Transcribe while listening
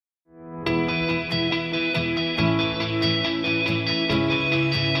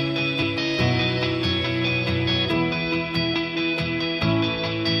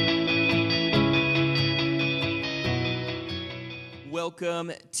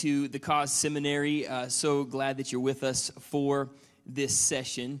welcome to the Cause Seminary. So glad that you're with us for this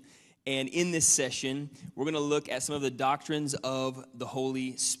session. And in this session, we're going to look at some of the doctrines of the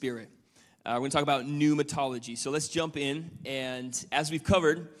Holy Spirit. We're going to talk about pneumatology. So let's jump in. And as we've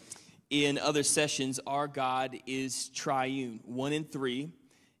covered in other sessions, our God is triune, 1 in 3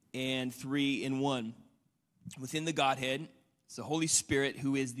 and 3 in 1. Within the Godhead, it's the Holy Spirit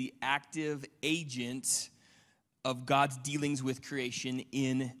who is the active agent of God's dealings with creation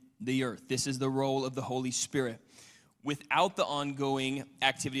in the earth. This is the role of the Holy Spirit. Without the ongoing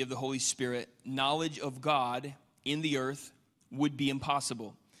activity of the Holy Spirit, knowledge of God in the earth would be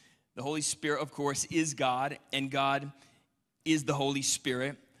impossible. The Holy Spirit, of course, is God, and God is the Holy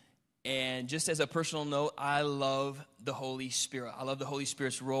Spirit. And just as a personal note, I love the Holy Spirit. I love the Holy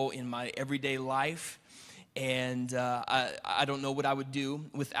Spirit's role in my everyday life. And I don't know what I would do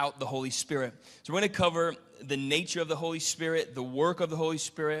without the Holy Spirit. So we're going to cover the nature of the Holy Spirit, the work of the Holy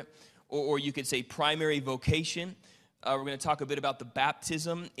Spirit, or you could say primary vocation. We're going to talk a bit about the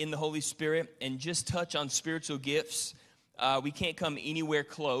baptism in the Holy Spirit and just touch on spiritual gifts. We can't come anywhere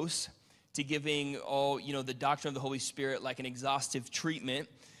close to giving all, the doctrine of the Holy Spirit like an exhaustive treatment.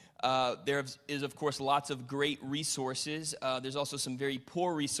 There is, of course, lots of great resources. There's also some very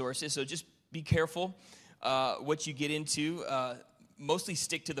poor resources, so just be careful what you get into. Mostly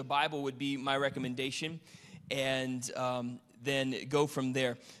stick to the Bible would be my recommendation, and then go from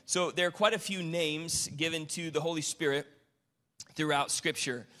there. So there are quite a few names given to the Holy Spirit throughout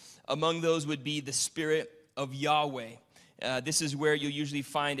Scripture. Among those would be the Spirit of Yahweh. This is where you'll usually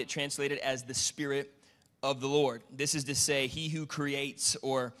find it translated as the Spirit of the Lord. This is to say, He who creates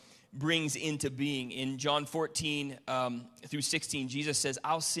or brings into being. In John 14 through 16, Jesus says,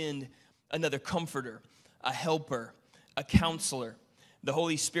 I'll send another comforter, a helper, a counselor. The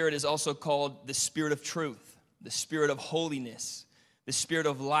Holy Spirit is also called the Spirit of truth, the Spirit of holiness, the Spirit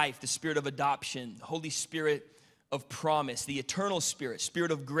of life, the Spirit of adoption, the Holy Spirit of promise, the eternal Spirit,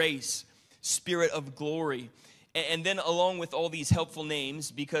 Spirit of grace, Spirit of glory. And then along with all these helpful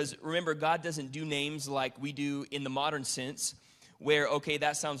names, because remember, God doesn't do names like we do in the modern sense, where, okay,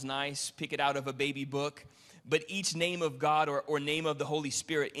 that sounds nice, pick it out of a baby book. But each name of God or name of the Holy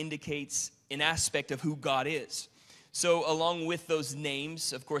Spirit indicates an aspect of who God is. So along with those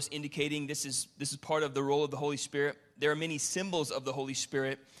names, of course, indicating this is part of the role of the Holy Spirit, there are many symbols of the Holy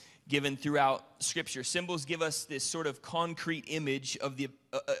Spirit given throughout Scripture. Symbols give us this sort of concrete image of the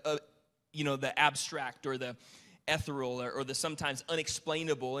abstract or the ethereal or the sometimes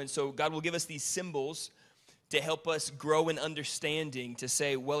unexplainable. And so God will give us these symbols to help us grow in understanding, to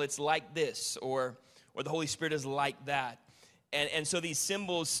say, well, it's like this, or the Holy Spirit is like that. And so these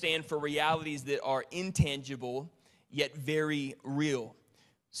symbols stand for realities that are intangible, yet very real.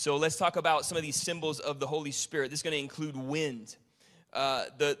 So let's talk about some of these symbols of the Holy Spirit. This is going to include wind.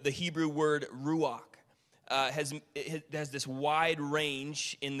 The Hebrew word ruach has this wide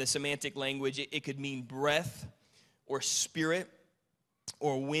range in the semantic language. It could mean breath or spirit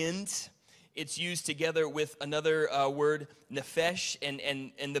or wind. It's used together with another word, nephesh,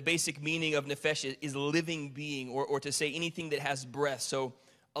 and the basic meaning of nephesh is living being, or to say anything that has breath, so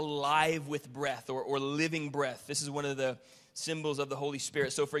alive with breath or living breath. This is one of the symbols of the Holy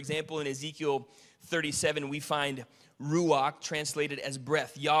Spirit. So, for example, in Ezekiel 37, we find ruach translated as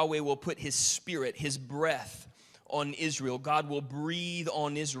breath. Yahweh will put His spirit, His breath on Israel. God will breathe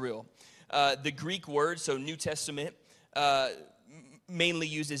on Israel. The Greek word, so New Testament, mainly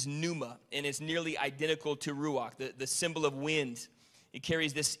uses pneuma, and it's nearly identical to ruach, the symbol of wind. It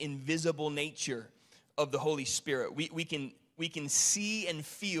carries this invisible nature of the Holy Spirit. We can see and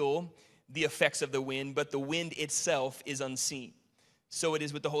feel the effects of the wind, but the wind itself is unseen. So it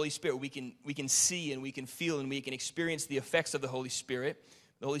is with the Holy Spirit. We can see and we can feel and we can experience the effects of the Holy Spirit.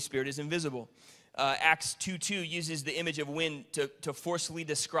 The Holy Spirit is invisible. Acts 2:2 uses the image of wind to forcefully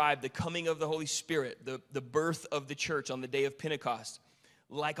describe the coming of the Holy Spirit, the birth of the church on the day of Pentecost.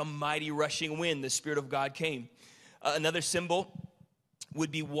 Like a mighty rushing wind, the Spirit of God came. Another symbol would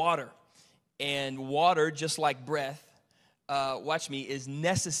be water. And water, just like breath, is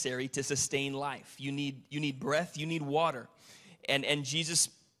necessary to sustain life. You need breath, you need water. And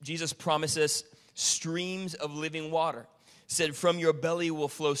Jesus promises streams of living water. Said, from your belly will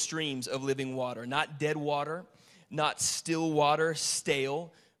flow streams of living water. Not dead water, not still water,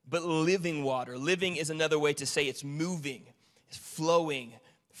 stale, but living water. Living is another way to say it's moving, it's flowing,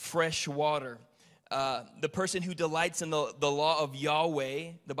 fresh water. The person who delights in the law of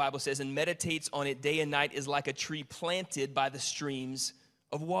Yahweh, the Bible says, and meditates on it day and night is like a tree planted by the streams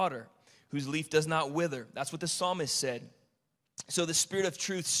of water, whose leaf does not wither. That's what the psalmist said. So the Spirit of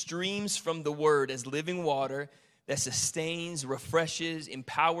truth streams from the Word as living water that sustains, refreshes,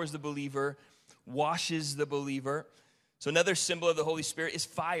 empowers the believer, washes the believer. So another symbol of the Holy Spirit is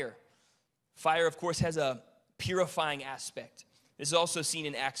fire. Fire, of course, has a purifying aspect. This is also seen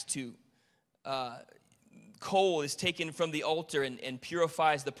in Acts 2. Coal is taken from the altar and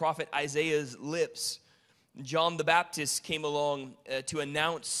purifies the prophet Isaiah's lips. John the Baptist came along to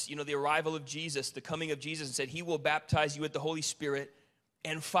announce, the arrival of Jesus, the coming of Jesus, and said, he will baptize you with the Holy Spirit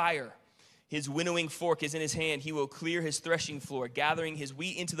and fire. His winnowing fork is in his hand. He will clear his threshing floor, gathering his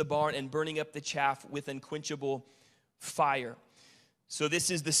wheat into the barn and burning up the chaff with unquenchable fire. So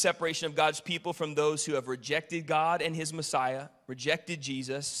this is the separation of God's people from those who have rejected God and his Messiah, rejected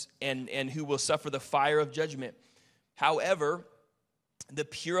Jesus, and who will suffer the fire of judgment. However, the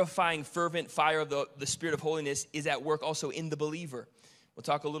purifying, fervent fire of the Spirit of holiness is at work also in the believer. We'll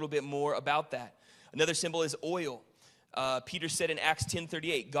talk a little bit more about that. Another symbol is oil. Peter said in Acts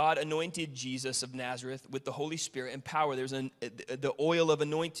 10:38, God anointed Jesus of Nazareth with the Holy Spirit and power. There's the oil of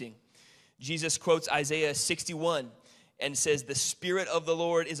anointing. Jesus quotes Isaiah 61 and says, the Spirit of the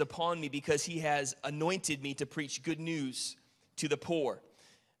Lord is upon me because he has anointed me to preach good news to the poor.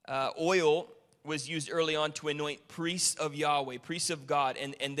 Oil was used early on to anoint priests of Yahweh, priests of God,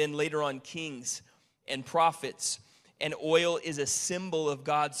 and then later on kings and prophets. And oil is a symbol of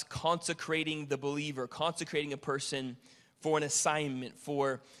God's consecrating the believer, consecrating a person for an assignment,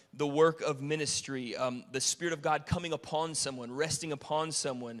 for the work of ministry. The Spirit of God coming upon someone, resting upon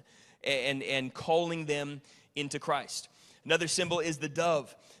someone, and calling them into Christ. Another symbol is the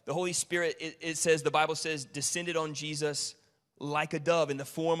dove. The Holy Spirit, the Bible says, descended on Jesus like a dove, in the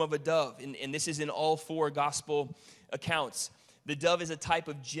form of a dove. And this is in all four gospel accounts. The dove is a type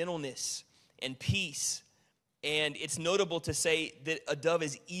of gentleness and peace. And it's notable to say that a dove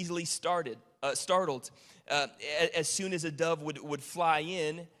is easily startled. As soon as a dove would fly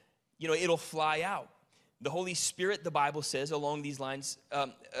in, it'll fly out. The Holy Spirit, the Bible says, along these lines,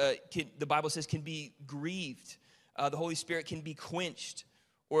 the Bible says can be grieved. The Holy Spirit can be quenched.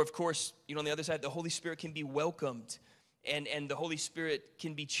 Or, of course, on the other side, the Holy Spirit can be welcomed. And the Holy Spirit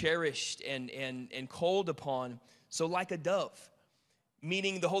can be cherished and called upon. So like a dove,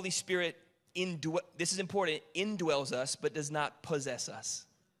 meaning the Holy Spirit, this is important, indwells us, but does not possess us.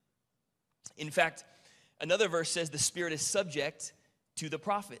 In fact, another verse says the Spirit is subject to the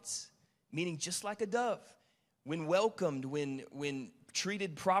prophets, meaning just like a dove. When welcomed, when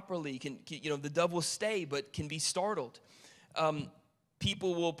treated properly, the dove will stay, but can be startled.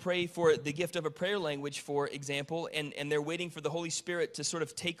 People will pray for the gift of a prayer language, for example, and they're waiting for the Holy Spirit to sort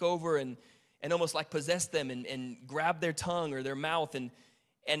of take over and almost like possess them and grab their tongue or their mouth, and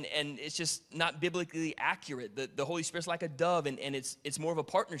it's just not biblically accurate. The Holy Spirit's like a dove, and it's more of a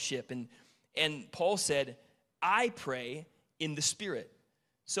partnership. And Paul said, I pray in the Spirit.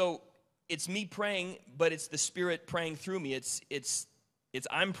 So it's me praying, but it's the Spirit praying through me. It's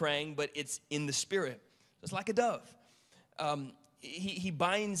I'm praying, but it's in the Spirit. It's like a dove. He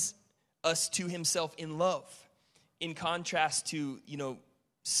binds us to himself in love, in contrast to,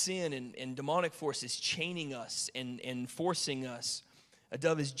 sin and demonic forces chaining us and forcing us. A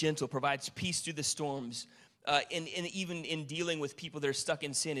dove is gentle, provides peace through the storms, and even in dealing with people that are stuck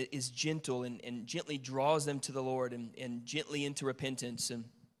in sin, it is gentle and gently draws them to the Lord and gently into repentance. And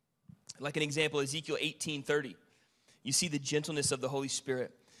like an example, Ezekiel 18:30, you see the gentleness of the Holy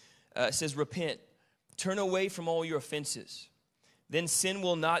Spirit. It says, repent, turn away from all your offenses. Then sin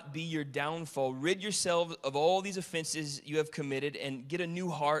will not be your downfall. Rid yourselves of all these offenses you have committed and get a new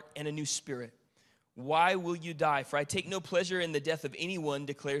heart and a new spirit. Why will you die? For I take no pleasure in the death of anyone,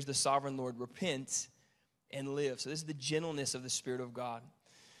 declares the sovereign Lord. Repent and live. So this is the gentleness of the Spirit of God.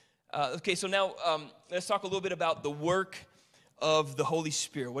 Okay, so now let's talk a little bit about the work of the Holy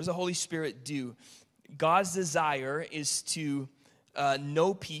Spirit. What does the Holy Spirit do? God's desire is to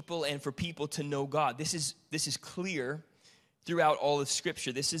know people and for people to know God. This is clear throughout all of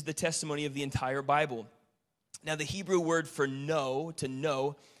Scripture. This is the testimony of the entire Bible. Now, the Hebrew word for know, to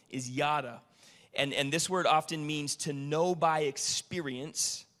know, is yada. And this word often means to know by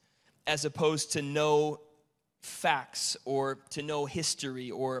experience as opposed to know facts or to know history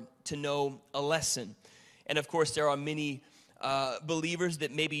or to know a lesson. And, of course, there are many believers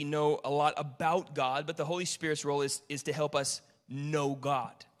that maybe know a lot about God, but the Holy Spirit's role is to help us know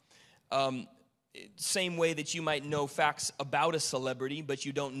God. Same way that you might know facts about a celebrity, but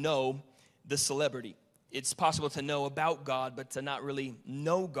you don't know the celebrity. It's possible to know about God, but to not really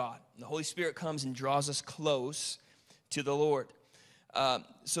know God. The Holy Spirit comes and draws us close to the Lord.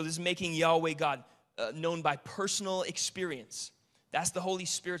 So this is making Yahweh God known by personal experience. That's the Holy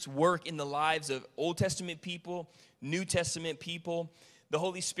Spirit's work in the lives of Old Testament people, New Testament people. The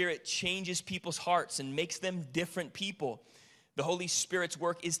Holy Spirit changes people's hearts and makes them different people. The Holy Spirit's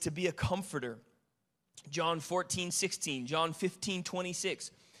work is to be a comforter. John 14:16, John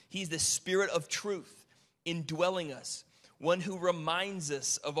 15:26. He's the Spirit of truth indwelling us, one who reminds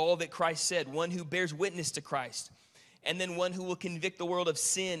us of all that Christ said, one who bears witness to Christ, and then one who will convict the world of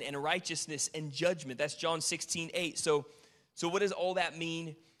sin and righteousness and judgment. That's John 16:8. So what does all that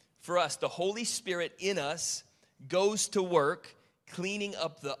mean for us? The Holy Spirit in us goes to work cleaning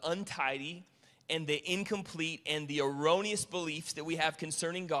up the untidy and the incomplete and the erroneous beliefs that we have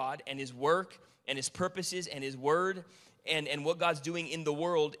concerning God and his work and his purposes and his word and what God's doing in the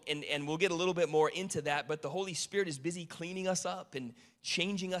world. And we'll get a little bit more into that, but the Holy Spirit is busy cleaning us up and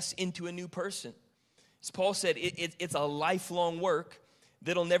changing us into a new person. As Paul said, it's a lifelong work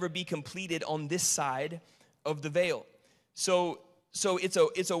that'll never be completed on this side of the veil. So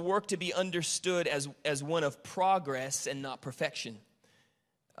it's a work to be understood as one of progress and not perfection.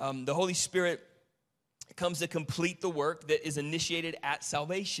 The Holy Spirit comes to complete the work that is initiated at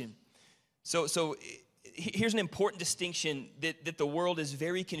salvation. So here's an important distinction that the world is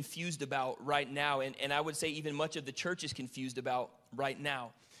very confused about right now, and I would say even much of the church is confused about right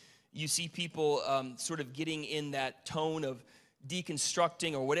now. You see people sort of getting in that tone of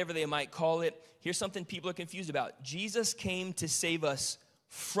deconstructing or whatever they might call it. Here's something people are confused about. Jesus came to save us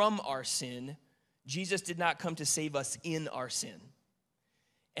from our sin. Jesus did not come to save us in our sin.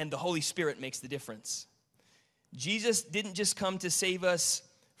 And the Holy Spirit makes the difference. Jesus didn't just come to save us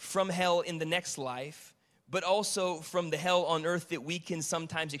from hell in the next life, but also from the hell on earth that we can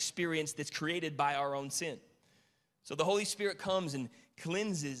sometimes experience that's created by our own sin. So the Holy Spirit comes and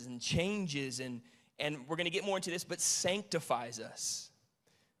cleanses and changes, and we're going to get more into this, but sanctifies us.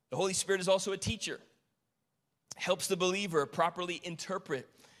 The Holy Spirit is also a teacher, helps the believer properly interpret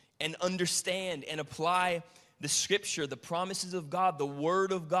and understand and apply the Scripture, the promises of God, the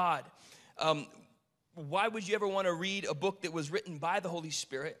Word of God. Why would you ever want to read a book that was written by the Holy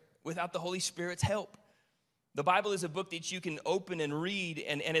Spirit without the Holy Spirit's help? The Bible is a book that you can open and read,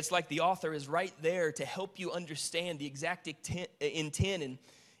 and it's like the author is right there to help you understand the exact intent,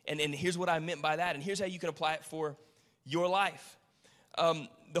 and here's what I meant by that, and here's how you can apply it for your life.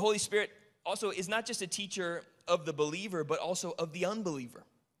 The Holy Spirit also is not just a teacher of the believer, but also of the unbeliever.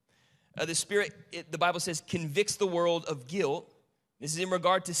 The Spirit, the Bible says, convicts the world of guilt. This is in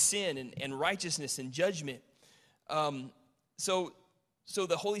regard to sin and righteousness and judgment. So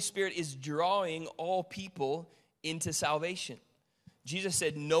the Holy Spirit is drawing all people into salvation. Jesus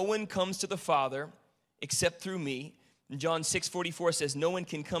said, no one comes to the Father except through me. And John 6:44 says, no one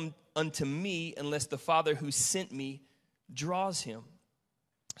can come unto me unless the Father who sent me draws him.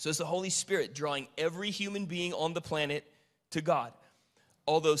 So it's the Holy Spirit drawing every human being on the planet to God.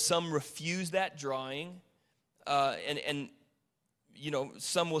 Although some refuse that drawing, and you know,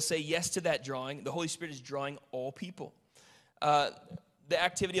 some will say yes to that drawing, the Holy Spirit is drawing all people. The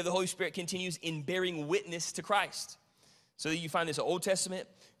activity of the Holy Spirit continues in bearing witness to Christ. So you find this Old Testament,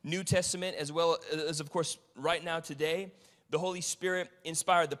 New Testament, as well as, of course, right now today. The Holy Spirit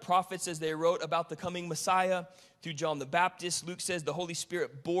inspired the prophets as they wrote about the coming Messiah through John the Baptist. Luke says the Holy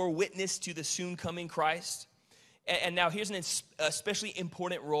Spirit bore witness to the soon coming Christ. And now here's an especially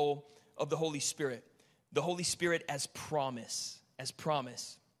important role of the Holy Spirit. The Holy Spirit as promise. As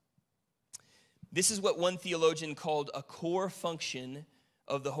promise. This is what one theologian called a core function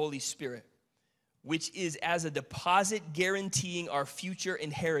of the Holy Spirit, which is as a deposit guaranteeing our future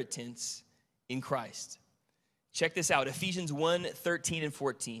inheritance in Christ. Check this out, Ephesians 1:13 and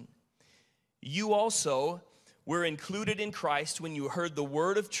 14. You also were included in Christ when you heard the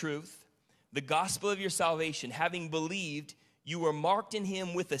word of truth, the gospel of your salvation. Having believed, you were marked in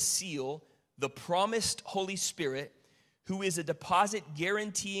him with a seal, the promised Holy Spirit, who is a deposit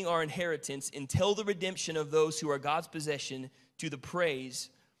guaranteeing our inheritance until the redemption of those who are God's possession to the praise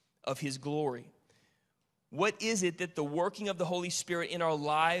of his glory. What is it that the working of the Holy Spirit in our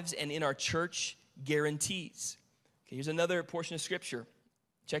lives and in our church guarantees? Okay, here's another portion of Scripture.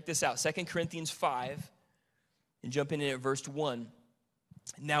 Check this out, 2 Corinthians 5, and jump in at verse 1.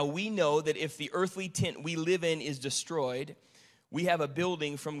 Now we know that if the earthly tent we live in is destroyed, we have a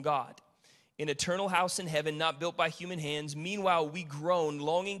building from God, an eternal house in heaven, not built by human hands. Meanwhile, we groan,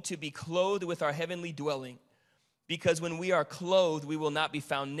 longing to be clothed with our heavenly dwelling, because when we are clothed, we will not be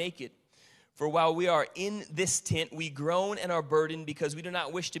found naked. For while we are in this tent, we groan and are burdened, because we do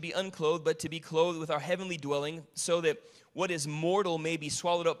not wish to be unclothed, but to be clothed with our heavenly dwelling, so that what is mortal may be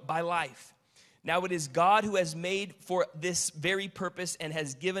swallowed up by life. Now it is God who has made for this very purpose and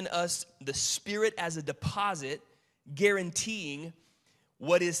has given us the Spirit as a deposit, guaranteeing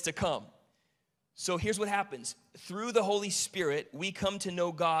what is to come. So here's what happens. Through the Holy Spirit, we come to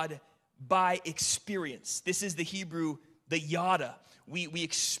know God by experience. This is the Hebrew, the yada. We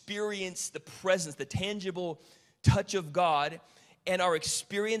experience the presence, the tangible touch of God, and our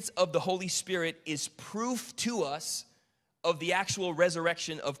experience of the Holy Spirit is proof to us of the actual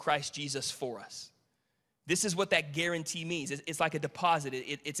resurrection of Christ Jesus for us. This is what that guarantee means. It's like a deposit.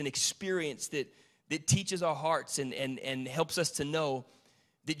 It's an experience that teaches our hearts and helps us to know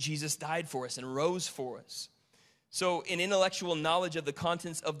that Jesus died for us and rose for us. So an intellectual knowledge of the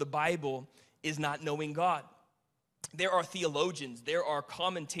contents of the Bible is not knowing God. There are theologians, there are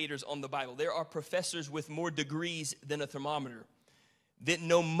commentators on the Bible, there are professors with more degrees than a thermometer that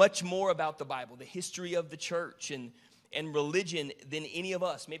know much more about the Bible, the history of the church and religion than any of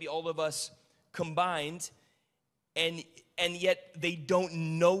us, maybe all of us combined, and yet they don't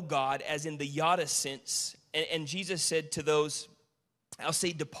know God as in the yada sense. And Jesus said to those, I'll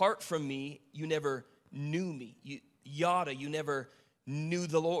say, depart from me, you never knew me. You never knew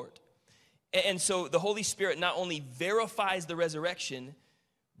the Lord. And so the Holy Spirit not only verifies the resurrection,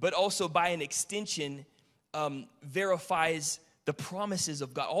 but also by an extension verifies the promises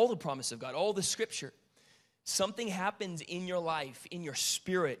of God, all the promises of God, all the scripture. Something happens in your life, in your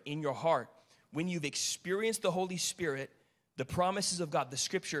spirit, in your heart. When you've experienced the Holy Spirit, the promises of God, the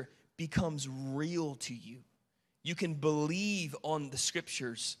scripture becomes real to you. You can believe on the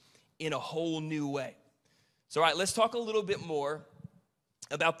scriptures in a whole new way. So, all right, let's talk a little bit more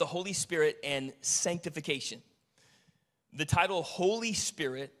about the Holy Spirit and sanctification. The title Holy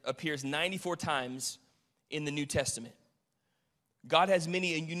Spirit appears 94 times in the New Testament. God has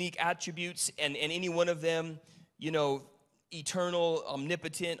many unique attributes, and any one of them, eternal,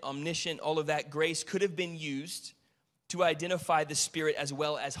 omnipotent, omniscient, all of that grace could have been used to identify the Spirit as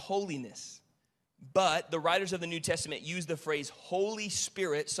well as holiness. But the writers of the New Testament use the phrase Holy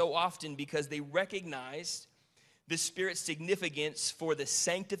Spirit so often because they recognized the Spirit's significance for the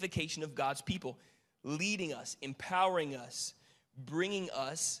sanctification of God's people, leading us, empowering us, bringing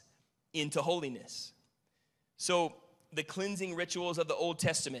us into holiness. So the cleansing rituals of the Old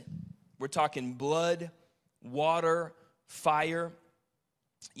Testament, we're talking blood, water, fire.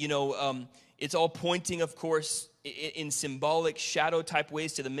 It's all pointing, of course, in symbolic shadow type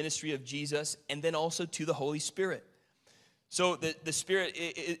ways to the ministry of Jesus and then also to the Holy Spirit. So the Spirit,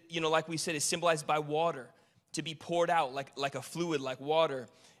 like we said, is symbolized by water, to be poured out like a fluid, like water,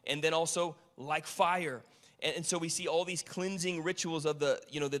 and then also like fire. And so we see all these cleansing rituals of that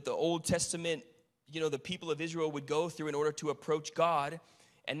the Old Testament, the people of Israel would go through in order to approach God.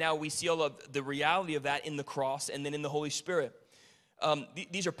 And now we see all of the reality of that in the cross and then in the Holy Spirit.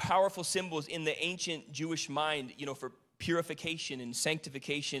 These are powerful symbols in the ancient Jewish mind, for purification and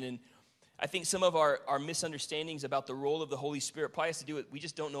sanctification. And I think some of our misunderstandings about the role of the Holy Spirit probably has to do with we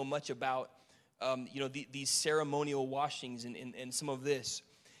just don't know much about these ceremonial washings and some of this.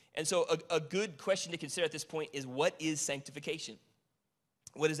 And so a good question to consider at this point is, what is sanctification?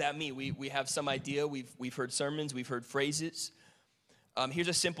 What does that mean? We have some idea. We've heard sermons. We've heard phrases. Here's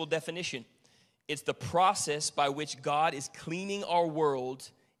a simple definition. It's the process by which God is cleaning our world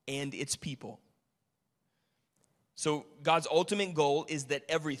and its people. So God's ultimate goal is that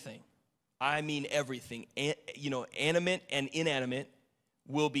everything, I mean everything, animate and inanimate,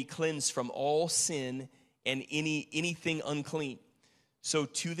 will be cleansed from all sin and anything unclean. So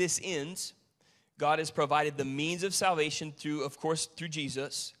to this end, God has provided the means of salvation through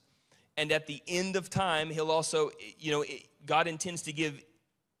Jesus. And at the end of time, he'll also, God intends to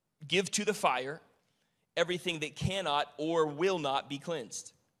give to the fire everything that cannot or will not be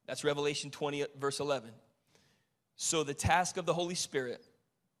cleansed. That's Revelation 20, verse 11. So the task of the Holy Spirit,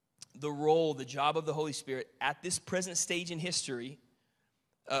 the role, the job of the Holy Spirit at this present stage in history,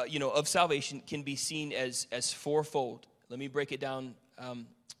 of salvation can be seen as fourfold. Let me break it down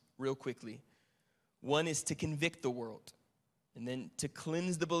real quickly. One is to convict the world, and then to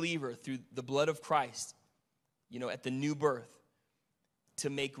cleanse the believer through the blood of Christ, at the new birth, to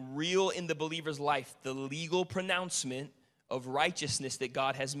make real in the believer's life the legal pronouncement of righteousness that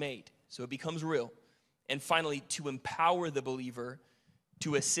God has made, so it becomes real. And finally, to empower the believer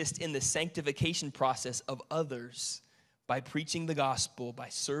to assist in the sanctification process of others by preaching the gospel, by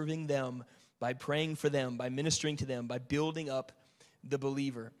serving them, by praying for them, by ministering to them, by building up the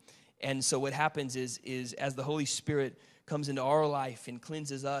believer. And so what happens is as the Holy Spirit comes into our life and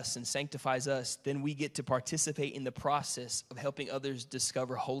cleanses us and sanctifies us, then we get to participate in the process of helping others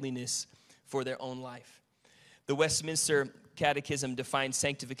discover holiness for their own life. The Westminster Catechism defines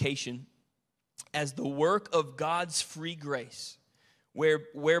sanctification as the work of God's free grace,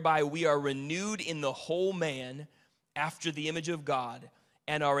 whereby we are renewed in the whole man after the image of God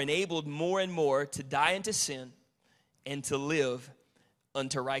and are enabled more and more to die unto sin and to live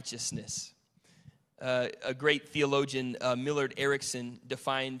unto righteousness. A great theologian, Millard Erickson,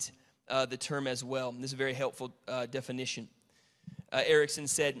 defined the term as well. This is a very helpful definition. Erickson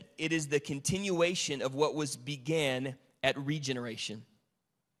said, "It is the continuation of what was began at regeneration,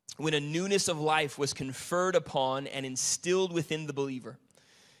 when a newness of life was conferred upon and instilled within the believer.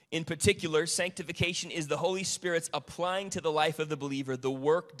 In particular, sanctification is the Holy Spirit's applying to the life of the believer the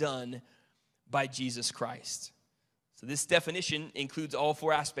work done by Jesus Christ." So this definition includes all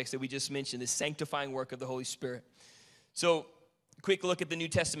four aspects that we just mentioned, the sanctifying work of the Holy Spirit. So, quick look at the New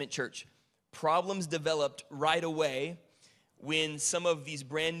Testament church. Problems developed right away when some of these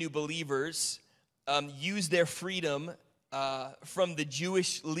brand new believers used their freedom from the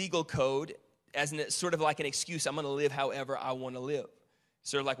Jewish legal code as sort of like an excuse. I'm going to live however I want to live.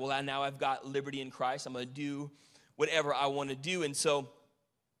 Sort of like, well, now I've got liberty in Christ. I'm going to do whatever I want to do. And so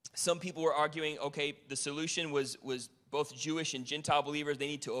some people were arguing, okay, the solution was both Jewish and Gentile believers. They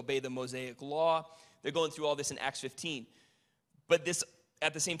need to obey the Mosaic law. They're going through all this in Acts 15. But this,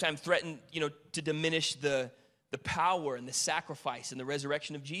 at the same time, threatened, to diminish the power and the sacrifice and the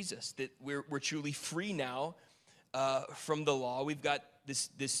resurrection of Jesus, that we're truly free now from the law. We've got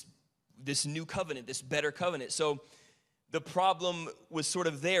this new covenant, this better covenant. So the problem was sort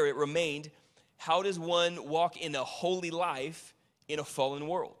of there. It remained. How does one walk in a holy life in a fallen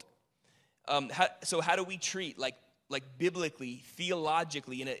world? How do we treat, like biblically,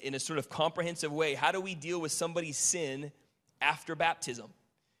 theologically, in a sort of comprehensive way, how do we deal with somebody's sin after baptism?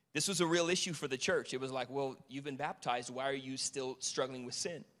 This was a real issue for the church. It was like, well, you've been baptized. Why are you still struggling with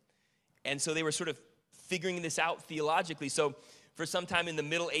sin? And so they were sort of figuring this out theologically. So for some time in the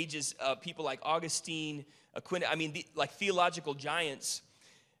Middle Ages, people like Augustine, Aquinas, like theological giants,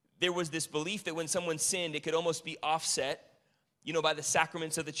 there was this belief that when someone sinned, it could almost be offset, by the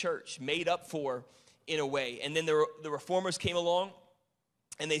sacraments of the church, made up for in a way. And then the reformers came along,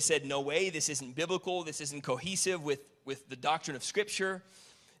 and they said, no way, this isn't biblical, this isn't cohesive with the doctrine of Scripture.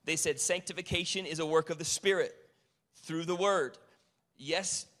 They said sanctification is a work of the Spirit through the Word.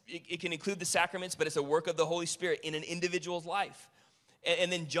 Yes, it can include the sacraments, but it's a work of the Holy Spirit in an individual's life.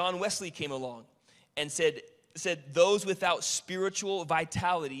 And then John Wesley came along and said those without spiritual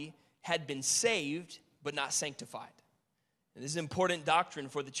vitality had been saved, but not sanctified. And this is important doctrine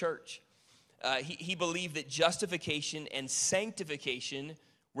for the church. He believed that justification and sanctification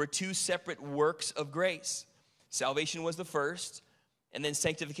were two separate works of grace. Salvation was the first, and then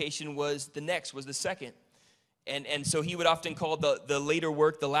sanctification was the second. And so he would often call the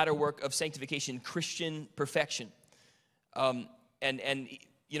latter work of sanctification, Christian perfection. Saying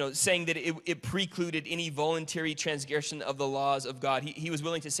that it precluded any voluntary transgression of the laws of God. He was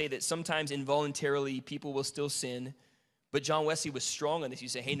willing to say that sometimes involuntarily people will still sin, but John Wesley was strong on this. You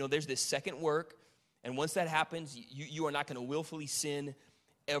say, hey, no, there's this second work, and once that happens, you are not going to willfully sin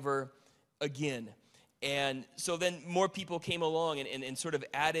ever again. And so then more people came along and sort of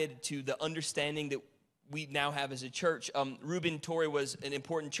added to the understanding that we now have as a church. Reuben Torrey was an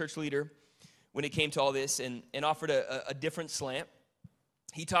important church leader when it came to all this and offered a different slant.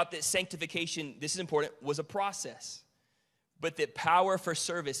 He taught that sanctification, this is important, was a process, but that power for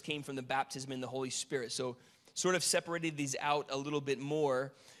service came from the baptism in the Holy Spirit. So sort of separated these out a little bit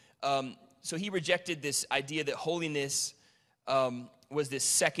more. So he rejected this idea that holiness was this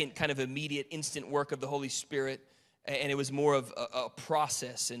second kind of immediate, instant work of the Holy Spirit, and it was more of a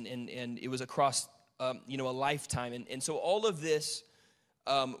process, and it was across a lifetime. And so all of this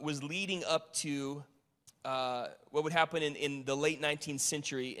was leading up to what would happen in the late 19th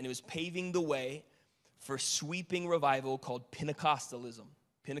century, and it was paving the way for sweeping revival called Pentecostalism.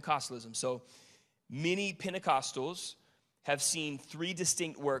 So many Pentecostals have seen three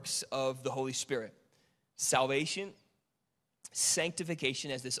distinct works of the Holy Spirit: salvation, sanctification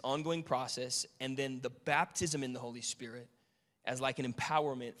as this ongoing process, and then the baptism in the Holy Spirit as like an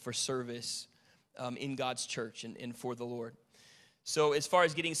empowerment for service in God's church and for the Lord. So as far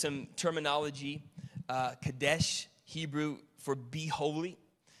as getting some terminology, Kadesh, Hebrew for be holy,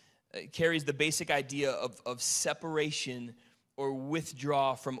 carries the basic idea of separation or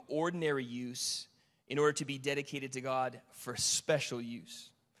withdraw from ordinary use in order to be dedicated to God for special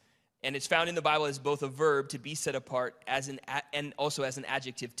use. And it's found in the Bible as both a verb, to be set apart, and also as an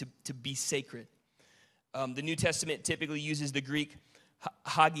adjective, to be sacred. The New Testament typically uses the Greek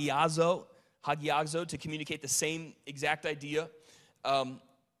hagiazo to communicate the same exact idea.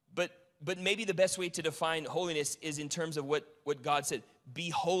 But maybe the best way to define holiness is in terms of what God said: be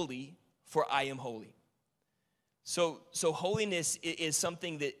holy, for I am holy. So holiness is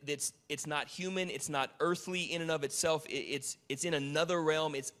something it's not human, it's not earthly in and of itself. It's in another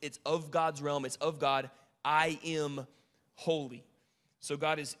realm. It's of God's realm. It's of God. I am holy. So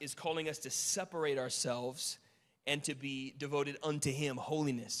God is calling us to separate ourselves and to be devoted unto him,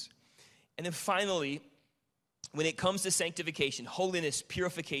 holiness. And then finally, when it comes to sanctification, holiness,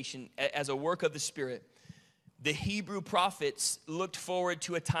 purification as a work of the Spirit, the Hebrew prophets looked forward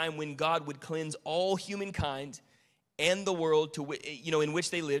to a time when God would cleanse all humankind and the world in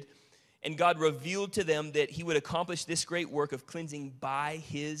which they lived. And God revealed to them that he would accomplish this great work of cleansing by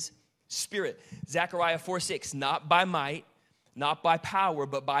his Spirit. Zechariah 4:6, not by might, not by power,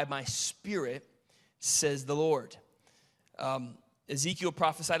 but by my Spirit, says the Lord. Ezekiel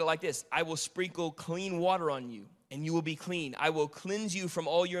prophesied it like this: I will sprinkle clean water on you, and you will be clean. I will cleanse you from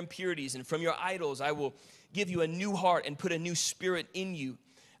all your impurities and from your idols. I will give you a new heart and put a new spirit in you.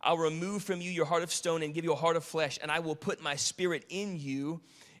 I'll remove from you your heart of stone and give you a heart of flesh, and I will put my spirit in you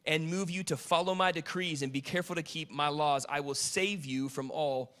and move you to follow my decrees and be careful to keep my laws. I will save you from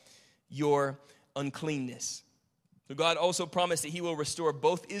all your uncleanness. So God also promised that he will restore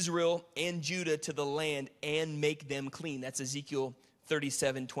both Israel and Judah to the land and make them clean. That's Ezekiel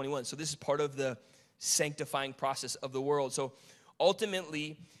 37:21. So this is part of the sanctifying process of the world. So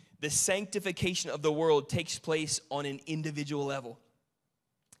ultimately, the sanctification of the world takes place on an individual level.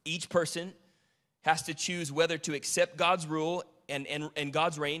 Each person has to choose whether to accept God's rule and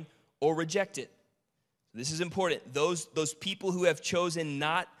God's reign or reject it. This is important. Those people who have chosen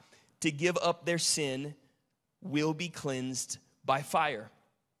not to give up their sin will be cleansed by fire.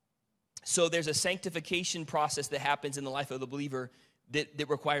 So there's a sanctification process that happens in the life of the believer that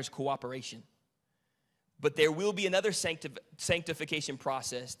requires cooperation. But there will be another sanctification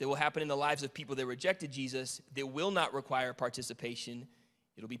process that will happen in the lives of people that rejected Jesus that will not require participation.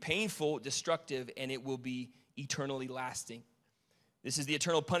 It'll be painful, destructive, and it will be eternally lasting. This is the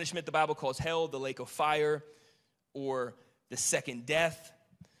eternal punishment the Bible calls hell, the lake of fire, or the second death.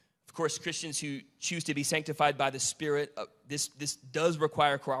 Of course, Christians who choose to be sanctified by the Spirit, this does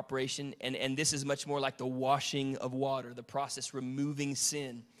require cooperation, and this is much more like the washing of water, the process removing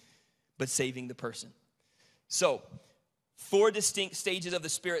sin, but saving the person. So, 4 distinct stages of the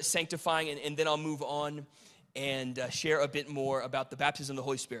Spirit sanctifying, and then I'll move on and share a bit more about the baptism of the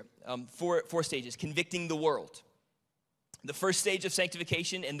Holy Spirit. 4 stages. Convicting the world. The first stage of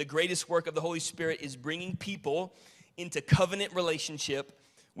sanctification and the greatest work of the Holy Spirit is bringing people into covenant relationship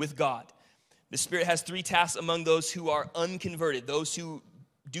with God. The Spirit has 3 tasks among those who are unconverted, those who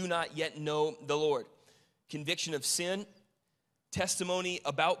do not yet know the Lord: conviction of sin, testimony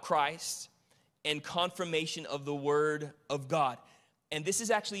about Christ, and confirmation of the Word of God. And this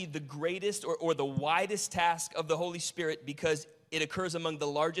is actually the greatest or the widest task of the Holy Spirit because it occurs among the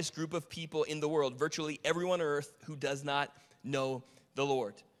largest group of people in the world, virtually everyone on earth who does not know the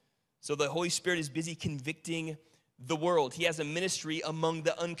Lord. So the Holy Spirit is busy convicting the world. He has a ministry among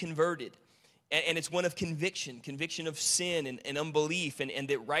the unconverted. And it's one of conviction of sin and unbelief, and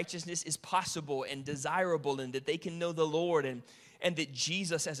that righteousness is possible and desirable, and that they can know the Lord, and that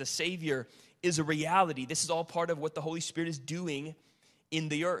Jesus as a Savior is a reality. This is all part of what the Holy Spirit is doing in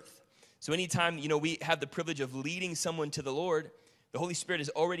the earth. So anytime, we have the privilege of leading someone to the Lord, the Holy Spirit has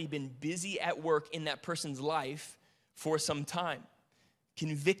already been busy at work in that person's life for some time,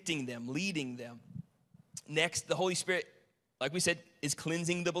 convicting them, leading them. Next, the Holy Spirit, like we said, is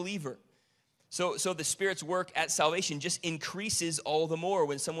cleansing the believer. So the Spirit's work at salvation just increases all the more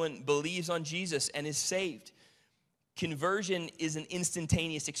when someone believes on Jesus and is saved. Conversion is an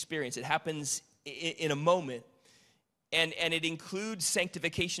instantaneous experience. It happens in a moment. And it includes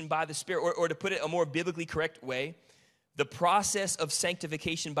sanctification by the Spirit, or to put it a more biblically correct way, the process of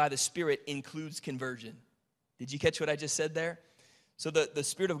sanctification by the Spirit includes conversion. Did you catch what I just said there? So the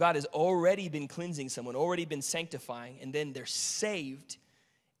Spirit of God has already been cleansing someone, already been sanctifying, and then they're saved,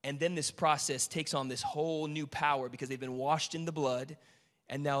 and then this process takes on this whole new power because they've been washed in the blood,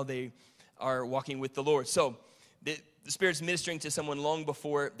 and now they are walking with the Lord. So the Spirit's ministering to someone long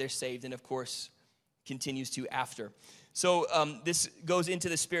before they're saved, and of course, continues to after. So this goes into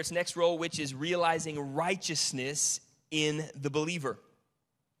the Spirit's next role, which is realizing righteousness in the believer.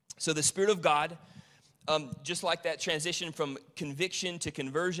 So the Spirit of God, just like that transition from conviction to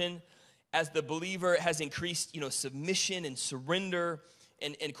conversion, as the believer has increased, submission and surrender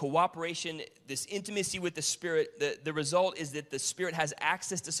and cooperation, this intimacy with the Spirit, the result is that the Spirit has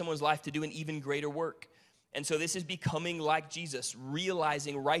access to someone's life to do an even greater work. And so this is becoming like Jesus,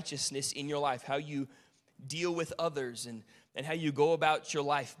 realizing righteousness in your life, how you deal with others and how you go about your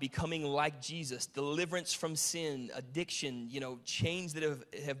life, becoming like Jesus, deliverance from sin, addiction, chains that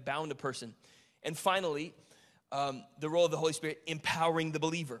have bound a person. And finally, the role of the Holy Spirit empowering the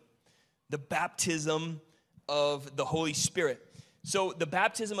believer, the baptism of the Holy Spirit. So the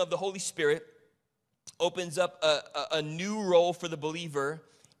baptism of the Holy Spirit opens up a new role for the believer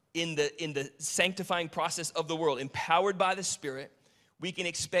in the sanctifying process of the world. Empowered by the Spirit, we can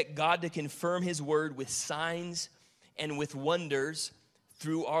expect God to confirm his word with signs and with wonders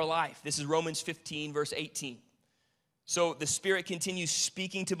through our life. This is Romans 15, verse 18. So the Spirit continues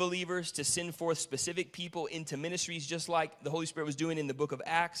speaking to believers to send forth specific people into ministries, just like the Holy Spirit was doing in the book of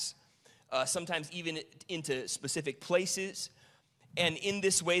Acts, sometimes even into specific places. And in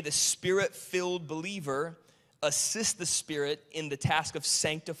this way, the Spirit-filled believer assists the Spirit in the task of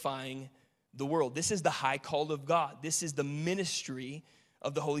sanctifying the world. This is the high call of God. This is the ministry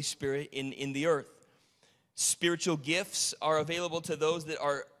of the Holy Spirit in the earth. Spiritual gifts are available to those that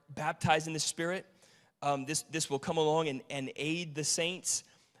are baptized in the Spirit. This will come along and aid the saints,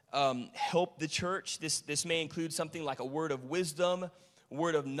 help the church. This may include something like a word of wisdom,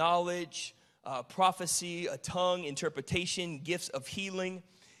 word of knowledge, prophecy, a tongue, interpretation, gifts of healing.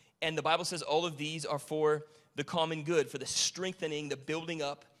 And the Bible says all of these are for the common good, for the strengthening, the building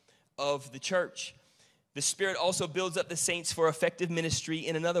up of the church. The Spirit also builds up the saints for effective ministry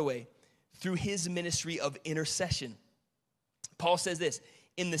in another way, through his ministry of intercession. Paul says this,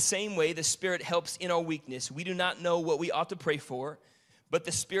 in the same way, the Spirit helps in our weakness. We do not know what we ought to pray for, but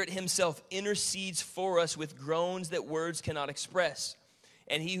the Spirit himself intercedes for us with groans that words cannot express.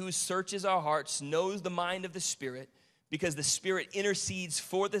 And he who searches our hearts knows the mind of the Spirit, because the Spirit intercedes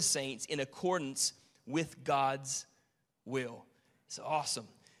for the saints in accordance with God's will. It's awesome.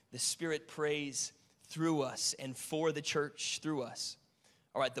 The Spirit prays through us and for the church through us.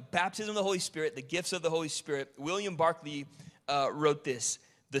 All right, the baptism of the Holy Spirit, the gifts of the Holy Spirit. William Barclay wrote this: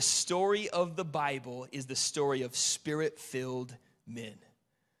 the story of the Bible is the story of Spirit-filled men.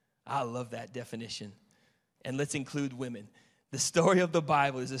 I love that definition. And let's include women. The story of the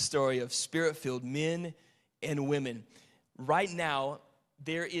Bible is a story of Spirit-filled men and women. Right now,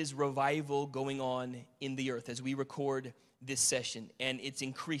 there is revival going on in the earth as we record this session, and it's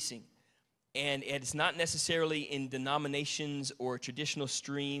increasing. And it's not necessarily in denominations or traditional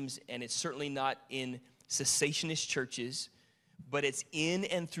streams, and it's certainly not in cessationist churches, but it's in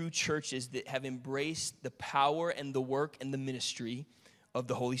and through churches that have embraced the power and the work and the ministry of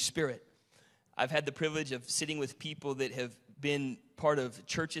the Holy Spirit. I've had the privilege of sitting with people that have been part of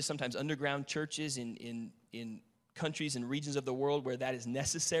churches, sometimes underground churches in countries and regions of the world where that is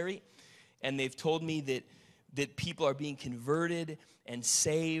necessary. And they've told me that people are being converted and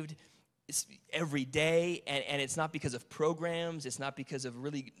saved every day, and it's not because of programs, it's not because of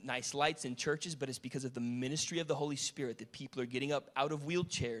really nice lights in churches, but it's because of the ministry of the Holy Spirit that people are getting up out of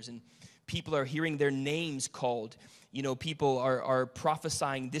wheelchairs and people are hearing their names called. You know, people are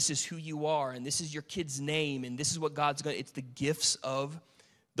prophesying, this is who you are, and this is your kid's name, and this is what God's going to, it's the gifts of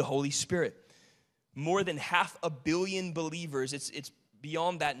the Holy Spirit. More than 500 million believers, it's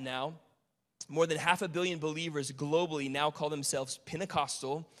beyond that now, more than 500 million believers globally now call themselves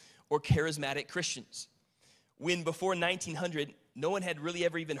Pentecostal or charismatic Christians, when before 1900, no one had really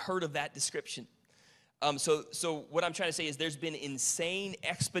ever even heard of that description. So what I'm trying to say is there's been insane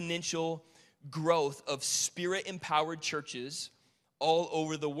exponential growth of Spirit-empowered churches all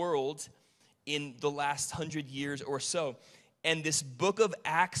over the world in the last 100 years or so. And this book of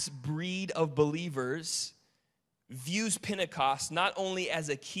Acts breed of believers views Pentecost not only as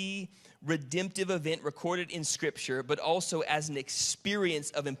a key redemptive event recorded in Scripture, but also as an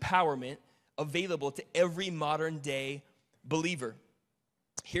experience of empowerment available to every modern day believer.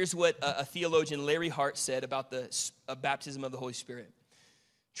 Here's what a theologian, Larry Hart, said about the baptism of the Holy Spirit.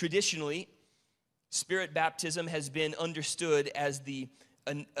 Traditionally, Spirit baptism has been understood as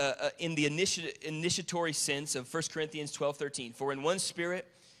in the initiatory sense of 1 Corinthians 12:13. For in one Spirit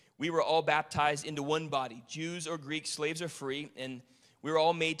we were all baptized into one body, Jews or Greeks, slaves or free, and we were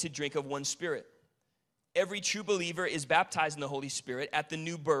all made to drink of one Spirit. Every true believer is baptized in the Holy Spirit at the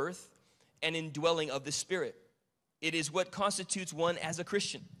new birth and indwelling of the Spirit. It is what constitutes one as a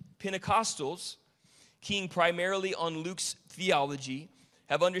Christian. Pentecostals, keying primarily on Luke's theology,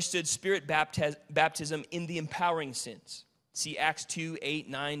 have understood Spirit baptism in the empowering sense. See Acts 2, 8,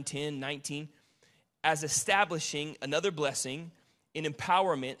 9, 10, 19, as establishing another blessing in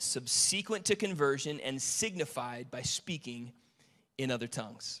empowerment subsequent to conversion and signified by speaking in other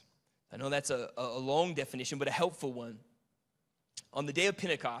tongues. I know that's a long definition, but a helpful one. On the day of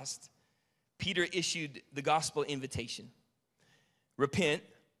Pentecost, Peter issued the gospel invitation. Repent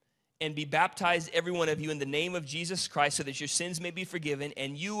and be baptized, every one of you, in the name of Jesus Christ, so that your sins may be forgiven,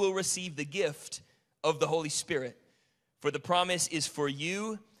 and you will receive the gift of the Holy Spirit. For the promise is for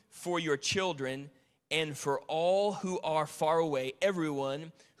you, for your children, and for all who are far away,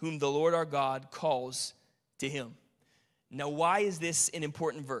 everyone whom the Lord our God calls to him. Now, why is this an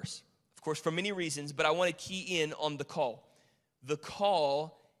important verse? Of course, for many reasons, but I want to key in on the call. The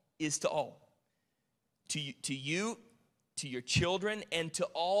call is to all. To you, to your children, and to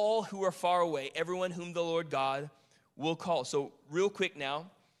all who are far away, everyone whom the Lord God will call. So real quick now,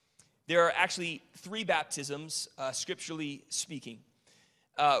 there are actually 3 baptisms, scripturally speaking,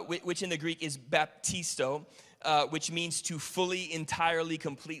 which in the Greek is baptisto, which means to fully, entirely,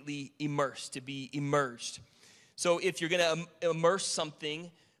 completely immerse, to be immersed. So if you're going to immerse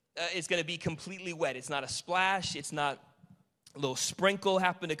something, it's going to be completely wet. It's not a splash. It's not a little sprinkle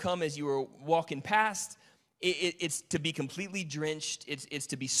happened to come as you were walking past. It's to be completely drenched. It's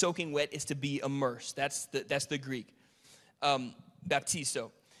to be soaking wet. It's to be immersed. That's the Greek,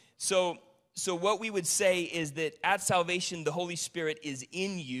 baptizo. So what we would say is that at salvation, the Holy Spirit is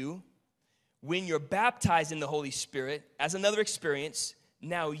in you. When you're baptized in the Holy Spirit, as another experience,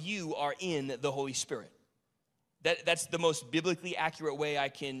 now you are in the Holy Spirit. That's the most biblically accurate way I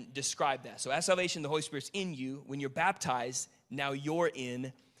can describe that. So at salvation, the Holy Spirit's in you. When you're baptized, now you're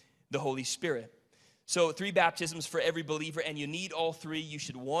in the Holy Spirit. So 3 baptisms for every believer, and you need all 3. You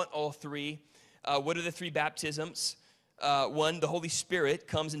should want all 3. What are the 3 baptisms? 1, the Holy Spirit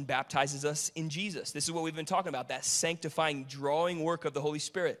comes and baptizes us in Jesus. This is what we've been talking about, that sanctifying, drawing work of the Holy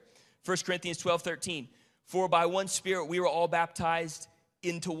Spirit. 1 Corinthians 12:13, for by one Spirit we were all baptized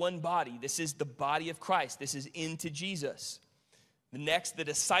into one body. This is the body of Christ. This is into Jesus. The next, the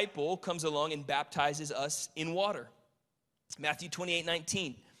disciple comes along and baptizes us in water. Matthew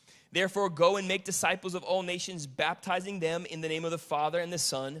 28:19. Therefore, go and make disciples of all nations, baptizing them in the name of the Father and the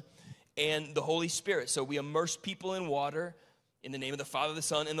Son and the Holy Spirit. So we immerse people in water in the name of the Father, the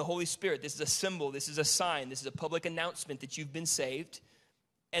Son, and the Holy Spirit. This is a symbol. This is a sign. This is a public announcement that you've been saved.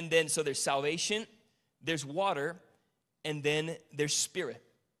 And then, so there's salvation, there's water, and then there's Spirit.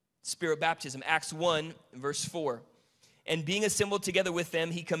 Spirit baptism. Acts 1, verse 4. And being assembled together with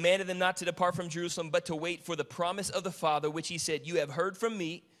them, he commanded them not to depart from Jerusalem, but to wait for the promise of the Father, which he said, you have heard from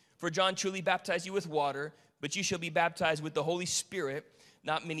me. For John truly baptized you with water, but you shall be baptized with the Holy Spirit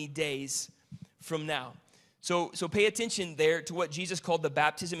not many days from now. So pay attention there to what Jesus called the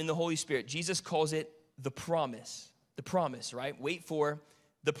baptism in the Holy Spirit. Jesus calls it the promise. The promise, right? Wait for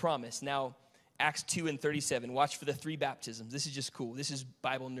the promise. Now, Acts 2:37. Watch for the 3 baptisms. This is just cool. This is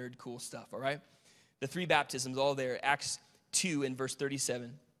Bible nerd cool stuff, all right? The 3 baptisms, all there. Acts 2 and verse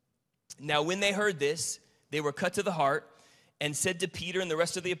 37. Now, when they heard this, they were cut to the heart, and said to Peter and the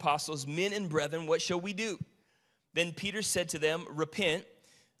rest of the apostles, men and brethren, what shall we do? Then Peter said to them, repent,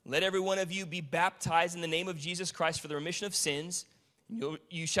 let every one of you be baptized in the name of Jesus Christ for the remission of sins.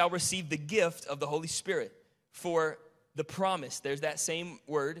 You shall receive the gift of the Holy Spirit. For the promise, there's that same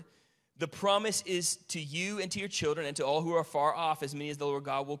word. The promise is to you and to your children and to all who are far off, as many as the Lord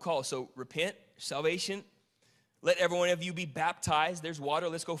God will call. So repent, salvation. Let every one of you be baptized. There's water.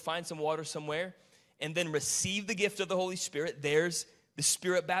 Let's go find some water somewhere. And then receive the gift of the Holy Spirit. There's the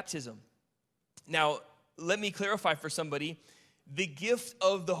Spirit baptism. Now, let me clarify for somebody. The gift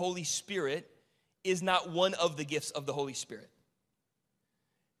of the Holy Spirit is not one of the gifts of the Holy Spirit.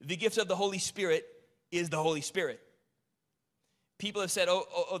 The gift of the Holy Spirit is the Holy Spirit. People have said,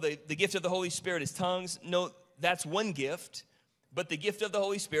 the gift of the Holy Spirit is tongues. No, that's one gift. But the gift of the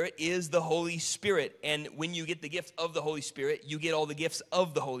Holy Spirit is the Holy Spirit. And when you get the gift of the Holy Spirit, you get all the gifts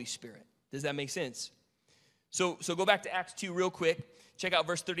of the Holy Spirit. Does that make sense? So go back to Acts 2 real quick. Check out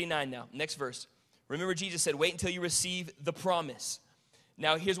verse 39 now. Next verse. Remember, Jesus said, wait until you receive the promise.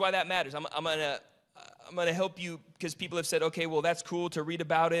 Now, here's why that matters. I'm gonna help you because people have said, okay, well, that's cool to read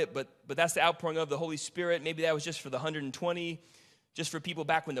about it, but that's the outpouring of the Holy Spirit. Maybe that was just for the 120, just for people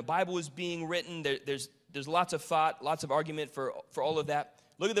back when the Bible was being written. There's lots of thought, lots of argument for all of that.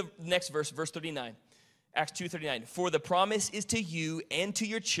 Look at the next verse, verse 39. Acts 2:39, for the promise is to you and to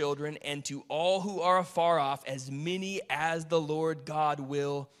your children and to all who are afar off, as many as the Lord God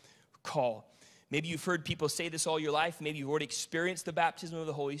will call. Maybe you've heard people say this all your life. Maybe you've already experienced the baptism of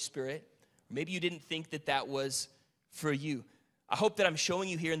the Holy Spirit. Maybe you didn't think that was for you. I hope that I'm showing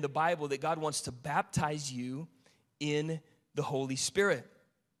you here in the Bible that God wants to baptize you in the Holy Spirit.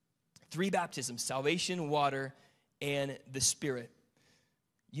 3 baptisms, salvation, water, and the Spirit.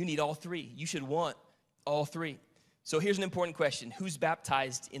 You need all 3. You should want all 3. So here's an important question. Who's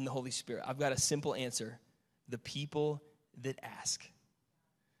baptized in the Holy Spirit? I've got a simple answer. The people that ask.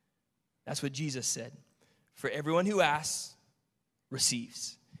 That's what Jesus said. For everyone who asks,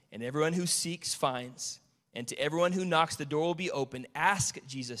 receives. And everyone who seeks, finds. And to everyone who knocks, the door will be open. Ask,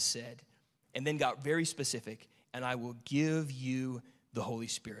 Jesus said. And then got very specific. And I will give you the Holy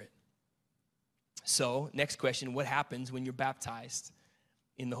Spirit. So, next question, what happens when you're baptized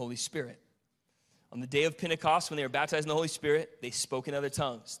in the Holy Spirit? On the day of Pentecost, when they were baptized in the Holy Spirit, they spoke in other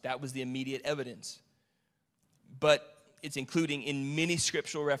tongues. That was the immediate evidence. But it's including in many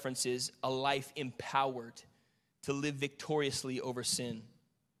scriptural references a life empowered to live victoriously over sin,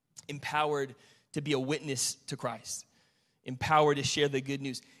 empowered to be a witness to Christ, empowered to share the good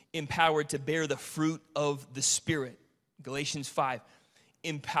news, empowered to bear the fruit of the Spirit, Galatians 5,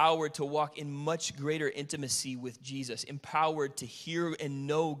 empowered to walk in much greater intimacy with Jesus, empowered to hear and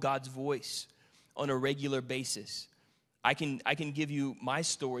know God's voice on a regular basis. I can give you my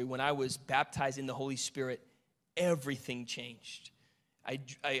story. When I was baptized in the Holy Spirit, everything changed.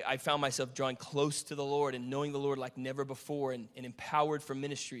 I found myself drawing close to the Lord and knowing the Lord like never before and empowered for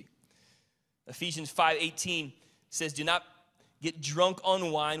ministry. Ephesians 5:18 says, do not get drunk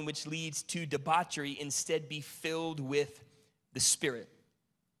on wine, which leads to debauchery. Instead, be filled with the Spirit.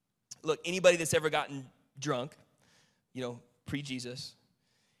 Look, anybody that's ever gotten drunk, pre-Jesus,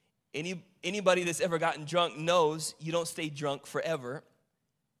 anybody that's ever gotten drunk knows you don't stay drunk forever.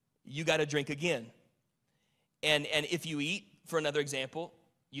 You got to drink again. And if you eat, for another example,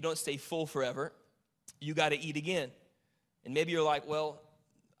 you don't stay full forever. You got to eat again. And maybe you're like, well,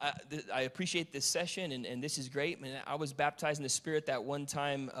 I appreciate this session, and this is great. Man, I was baptized in the Spirit that one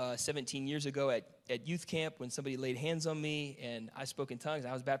time 17 years ago at youth camp when somebody laid hands on me, and I spoke in tongues.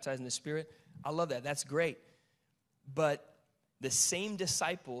 I was baptized in the Spirit. I love that. That's great. But the same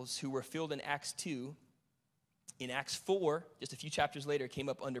disciples who were filled in Acts 2, in Acts 4, just a few chapters later, came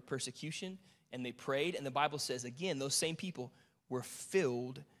up under persecution, and they prayed, and the Bible says, again, those same people were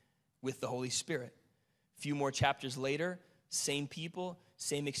filled with the Holy Spirit. A few more chapters later, same people,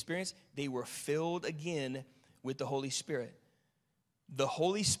 same experience, they were filled again with the Holy Spirit. The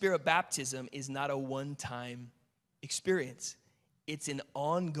Holy Spirit baptism is not a one-time experience. It's an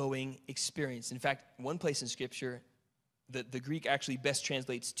ongoing experience. In fact, one place in Scripture, the Greek actually best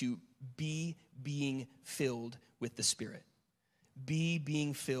translates to be being filled with the Spirit. Be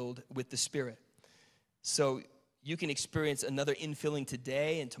being filled with the Spirit. So you can experience another infilling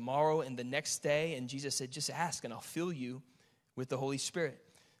today and tomorrow and the next day. And Jesus said, just ask and I'll fill you with the Holy Spirit.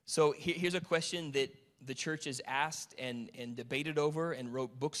 So here's a question that the church has asked and debated over and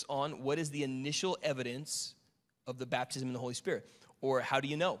wrote books on. What is the initial evidence of the baptism in the Holy Spirit? Or how do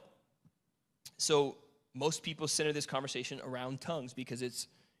you know? So most people center this conversation around tongues because it's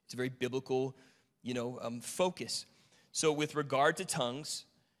a very biblical, focus. So with regard to tongues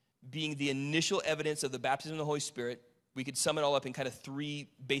being the initial evidence of the baptism of the Holy Spirit, we could sum it all up in kind of three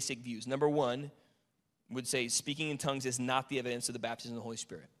basic views. Number one would say speaking in tongues is not the evidence of the baptism of the Holy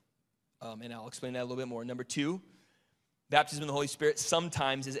Spirit. And I'll explain that a little bit more. Number two, baptism in the Holy Spirit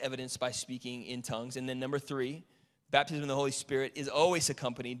sometimes is evidenced by speaking in tongues. And then number three, baptism in the Holy Spirit is always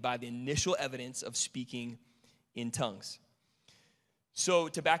accompanied by the initial evidence of speaking in tongues. So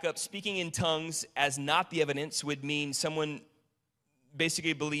to back up, speaking in tongues as not the evidence would mean someone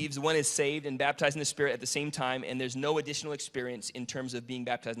basically believes one is saved and baptized in the Spirit at the same time, and there's no additional experience in terms of being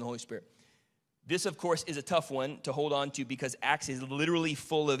baptized in the Holy Spirit. This, of course, is a tough one to hold on to because Acts is literally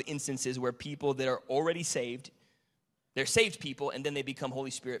full of instances where people that are already saved, they're saved people, and then they become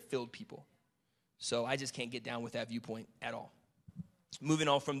Holy Spirit-filled people. So I just can't get down with that viewpoint at all. Moving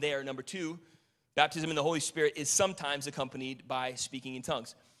on from there, number two, baptism in the Holy Spirit is sometimes accompanied by speaking in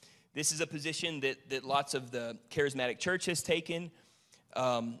tongues. This is a position that lots of the charismatic church has taken.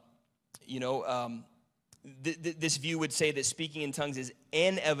 This view would say that speaking in tongues is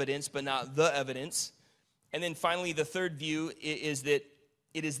an evidence, but not the evidence. And then finally, the third view is that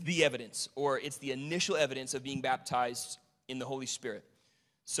it is the evidence, or it's the initial evidence of being baptized in the Holy Spirit.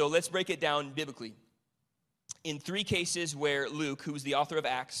 So let's break it down biblically. In three cases where Luke, who's the author of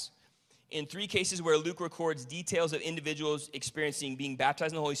Acts, in three cases where Luke records details of individuals experiencing being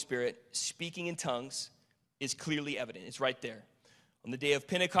baptized in the Holy Spirit, speaking in tongues is clearly evident. It's right there. On the day of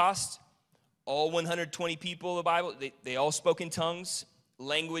Pentecost, all 120 people of the Bible, they all spoke in tongues,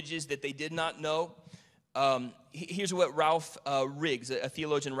 languages that they did not know. Here's what Ralph Riggs, a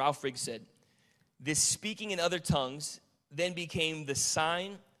theologian, Ralph Riggs said. This speaking in other tongues then became the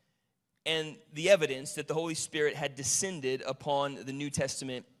sign and the evidence that the Holy Spirit had descended upon the New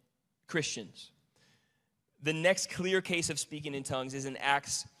Testament Christians. The next clear case of speaking in tongues is in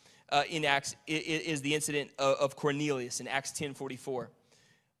Acts. Is the incident of Cornelius in Acts 10:44.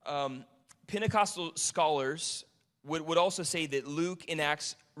 Pentecostal scholars would also say that Luke in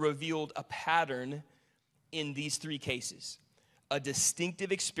Acts revealed a pattern in these three cases. A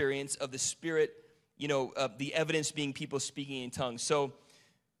distinctive experience of the Spirit, the evidence being people speaking in tongues. So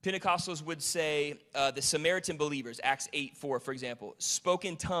Pentecostals would say the Samaritan believers, Acts 8:4, for example, spoke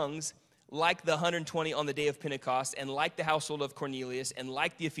in tongues like the 120 on the day of Pentecost, and like the household of Cornelius, and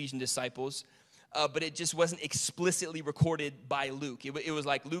like the Ephesian disciples, but it just wasn't explicitly recorded by Luke. It was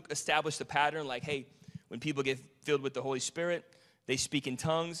like Luke established a pattern, like, hey, when people get filled with the Holy Spirit, they speak in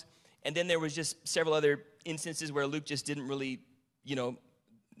tongues. And then there was just several other instances where Luke just didn't really,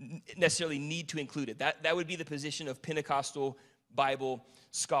 necessarily need to include it. That would be the position of Pentecostal Bible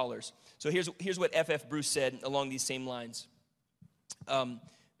scholars. So here's what F.F. Bruce said along these same lines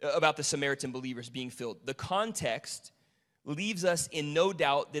about the Samaritan believers being filled. The context leaves us in no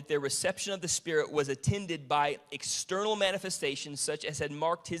doubt that their reception of the Spirit was attended by external manifestations such as had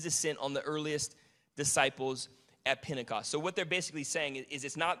marked his ascent on the earliest disciples at Pentecost. So what they're basically saying is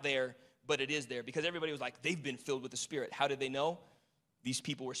it's not there, but it is there, because everybody was like, they've been filled with the Spirit. How did they know? These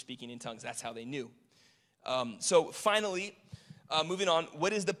people were speaking in tongues. That's how they knew. So finally, moving on,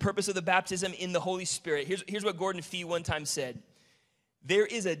 what is the purpose of the baptism in the Holy Spirit? Here's what Gordon Fee one time said. There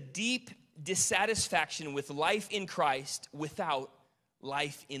is a deep dissatisfaction with life in Christ without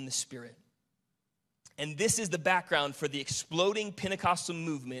life in the Spirit. And this is the background for the exploding Pentecostal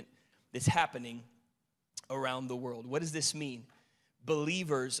movement that's happening around the world. What does this mean?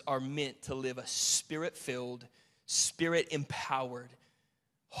 Believers are meant to live a Spirit-filled, Spirit-empowered,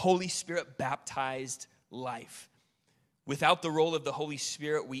 Holy Spirit-baptized life. Without the role of the Holy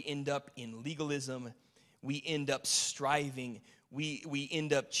Spirit, we end up in legalism. We end up striving. We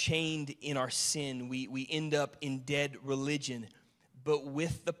end up chained in our sin. We end up in dead religion. But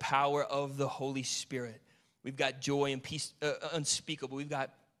with the power of the Holy Spirit, we've got joy and peace unspeakable. We've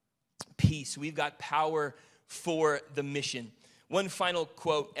got peace. We've got power for the mission. One final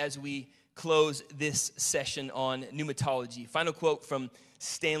quote as we close this session on pneumatology. Final quote from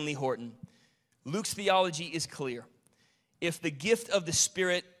Stanley Horton. Luke's theology is clear. If the gift of the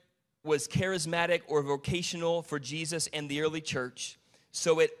Spirit was charismatic or vocational for Jesus and the early church,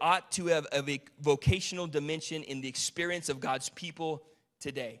 so it ought to have a vocational dimension in the experience of God's people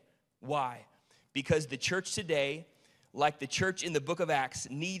today. Why? Because the church today, like the church in the book of Acts,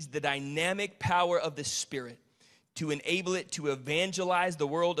 needs the dynamic power of the Spirit to enable it to evangelize the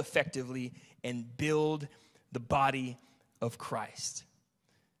world effectively and build the body of Christ.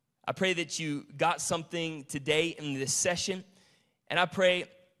 I pray that you got something today in this session, and I pray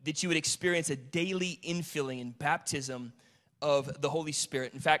that you would experience a daily infilling and baptism of the Holy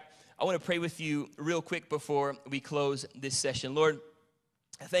Spirit. In fact, I want to pray with you real quick before we close this session. Lord,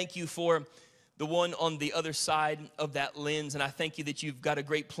 I thank you for the one on the other side of that lens, and I thank you that you've got a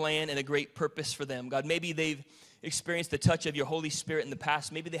great plan and a great purpose for them. God, maybe they've experienced the touch of your Holy Spirit in the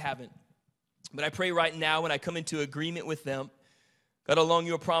past. Maybe they haven't. But I pray right now when I come into agreement with them, God, along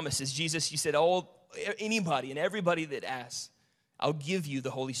your promises, Jesus, you said, anybody and everybody that asks, I'll give you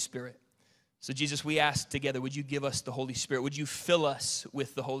the Holy Spirit. So Jesus, we ask together, would you give us the Holy Spirit? Would you fill us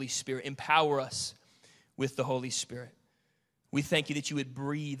with the Holy Spirit? Empower us with the Holy Spirit. We thank you that you would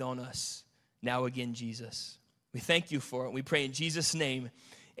breathe on us now again, Jesus. We thank you for it. We pray in Jesus' name,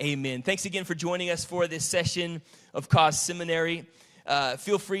 amen. Thanks again for joining us for this session of Cause Seminary.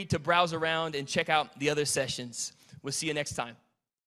 Feel free to browse around and check out the other sessions. We'll see you next time.